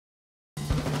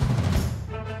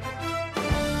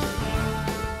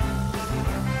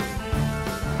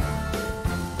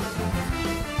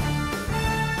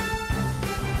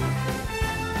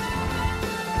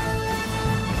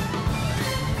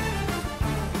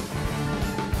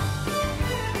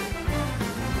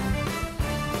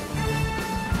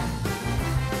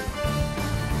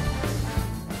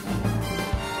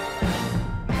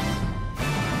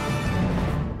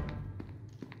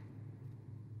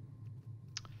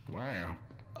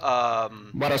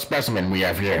What a specimen we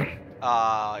have here.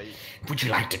 Uh, Would you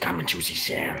like to come into the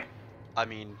cell? I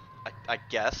mean, I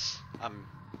guess. I'm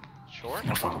sure.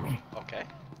 Now follow me. Okay.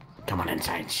 Come on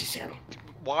inside the cell.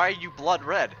 Why are you blood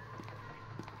red?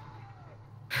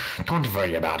 Don't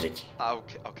worry about it.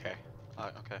 Okay. Okay.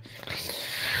 Okay.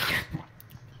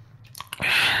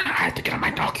 I have to get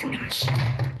my documents.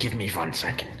 Give me 1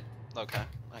 second. Okay.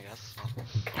 I guess.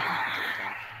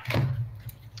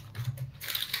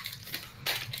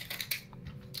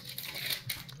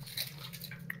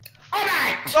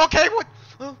 Alright! Okay. What?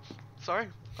 Oh, sorry.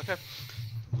 Okay.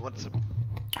 What's it?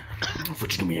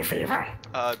 Would you do me a favor?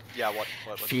 Yeah. What?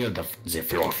 Feel the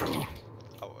floor for me.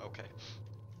 Oh, okay.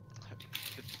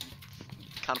 It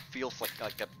kind of feels like a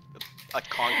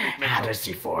concrete mix. How does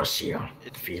the force feel?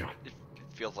 It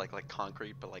feels like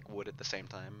concrete, but like wood at the same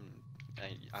time.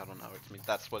 I don't know. I mean,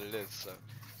 that's what it is. So.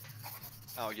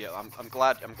 Oh yeah, I'm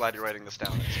glad you're writing this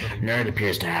down. It's really... Nerd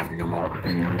appears to have pneumonia.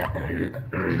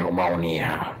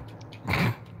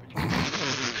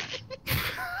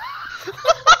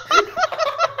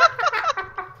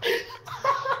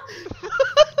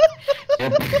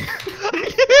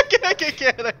 I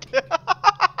can't.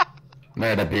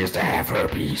 Nerd appears to have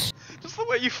herpes. Just the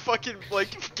way you fucking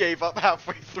like gave up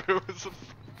halfway through is.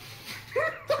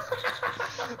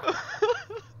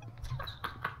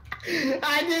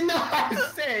 I didn't know what to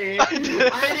say. I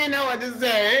didn't know what to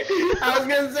say. I was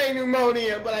gonna say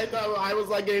pneumonia, but I thought I was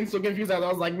like getting so confused. I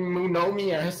was like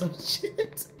pneumonia or some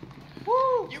shit.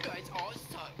 Woo! You guys all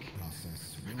suck.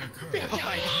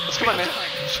 Let's come on, man.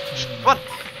 Come on.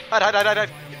 Hide.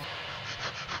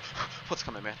 What's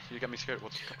coming, man? You got me scared.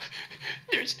 What's coming?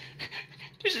 There's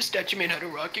a statue made out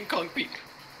of rock in Concrete.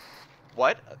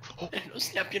 What? And it'll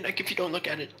snap your neck if you don't look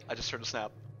at it. I just heard a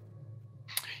snap.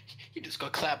 You just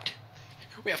got clapped.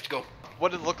 We have to go.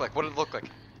 What did it look like?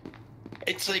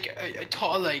 It's like a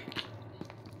tall, like,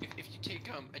 if you take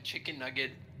a chicken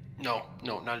nugget. No,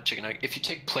 not a chicken nugget. If you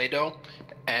take Play-Doh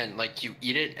and like you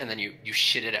eat it and then you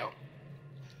shit it out.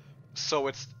 So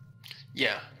it's.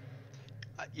 Yeah.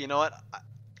 You know what?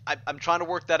 I'm trying to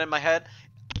work that in my head.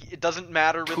 It doesn't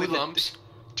matter really. 2 lumps.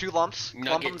 2 lumps. Nuggets,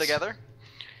 clump them together.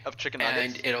 Of chicken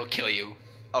nuggets. And it'll kill you.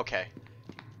 Okay.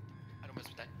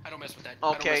 I don't mess with that.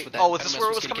 Okay. Oh, is this where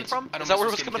it was coming from? Is that where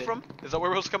it was coming from? Is that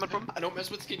where it was coming from? I don't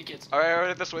mess with skinny kids.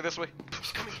 Alright, this way. He's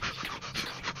coming.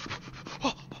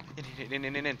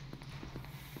 In.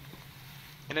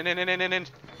 Come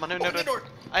on, Open the door.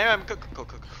 I am. Go.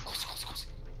 Close.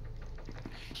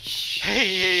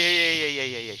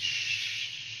 Hey.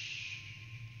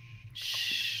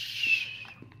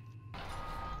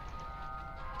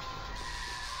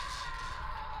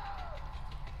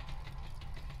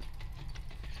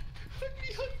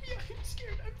 Hug me. I'm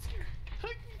scared.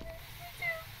 Hug me.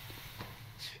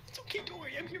 It's okay, don't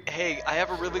worry. I'm here. Hey, I have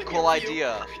a really cool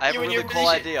idea.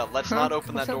 Let's not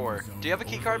open that door. Do you have a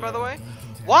key card, by the way?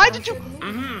 Why did you?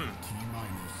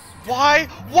 Why?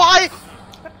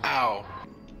 Ow.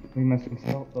 We must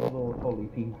consult the little holy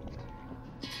peanut.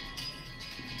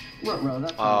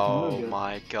 Oh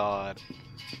my god.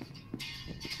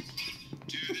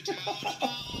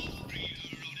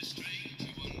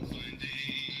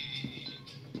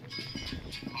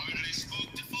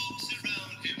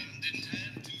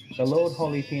 The Lord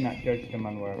Holy Peanut judged him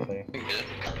unworthily.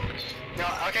 No,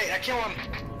 okay, I kill him.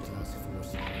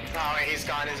 Oh, wait, he's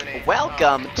gone, isn't he?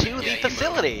 Welcome to the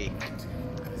facility.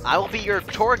 I will be your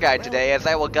tour guide today as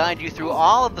I will guide you through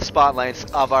all of the spotlights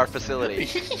of our facility.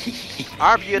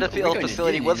 Our beautiful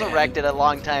facility was erected a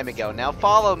long time ago. Now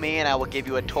follow me and I will give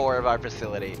you a tour of our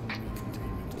facility.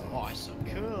 Awesome.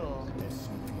 Cool.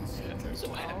 I'm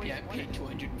so happy I paid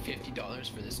 $250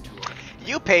 for this tour.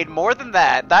 You paid more than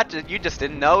that. You just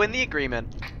didn't know in the agreement.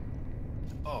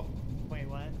 Oh. Wait,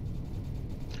 what?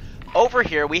 Over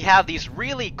here we have these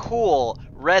really cool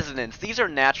residents. These are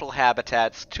natural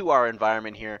habitats to our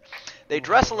environment here. They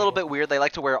dress a little bit weird. They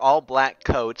like to wear all black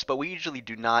coats, but we usually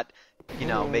do not,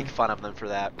 make fun of them for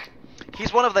that.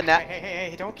 He's one of the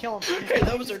Hey, don't kill him. Hey,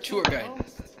 that was our tour guide.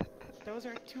 That was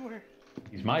our tour.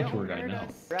 He's my tour guide now.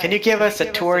 Can you give us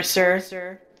a tour,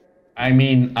 sir? I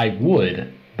mean, I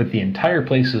would, but the entire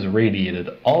place is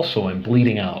irradiated. Also, I'm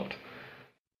bleeding out.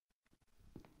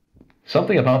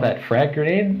 Something about that frag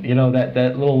grenade,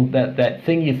 that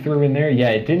thing you threw in there,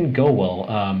 yeah, it didn't go well.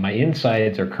 My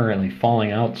insides are currently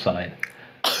falling outside.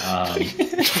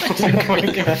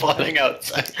 Falling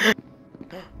outside.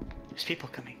 There's people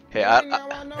coming. Hey, I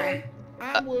know.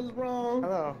 I was wrong.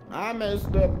 Hello. I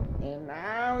messed up, and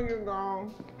now you're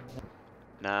gone.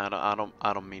 Nah,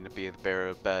 I don't mean to be the bearer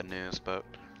of bad news, but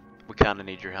we kind of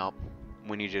need your help.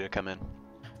 We need you to come in.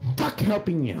 Fuck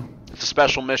helping you. It's a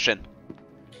special mission.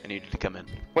 I need you to come in.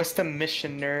 What's the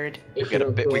mission, nerd?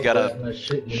 We got a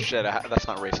shit. That's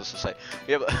not racist to say.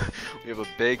 We have a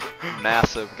big,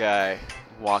 massive guy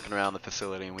walking around the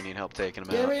facility, and we need help taking him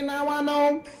out. Gary, now I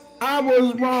know I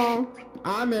was wrong.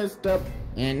 I messed up,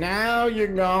 and now you're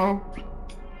gone.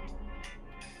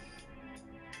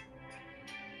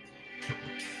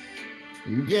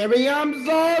 Gary, I'm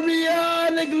sorry I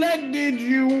neglected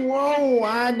you. Oh,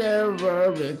 I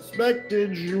never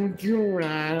expected you to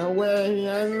run away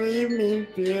and leave me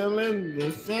feeling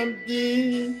this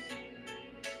empty.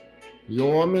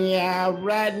 Your me out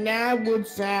right now would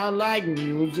sound like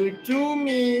music to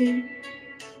me.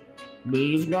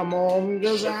 Please come home,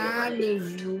 'cause I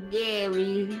miss you,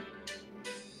 Gary.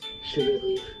 Should we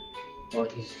leave? Oh,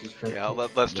 he's just trying Yeah,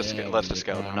 let's just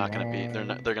go. They're not gonna be.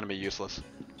 They're gonna be useless.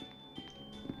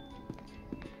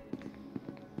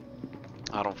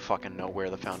 I don't fucking know where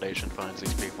the Foundation finds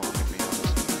these people. I'm gonna be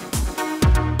honest.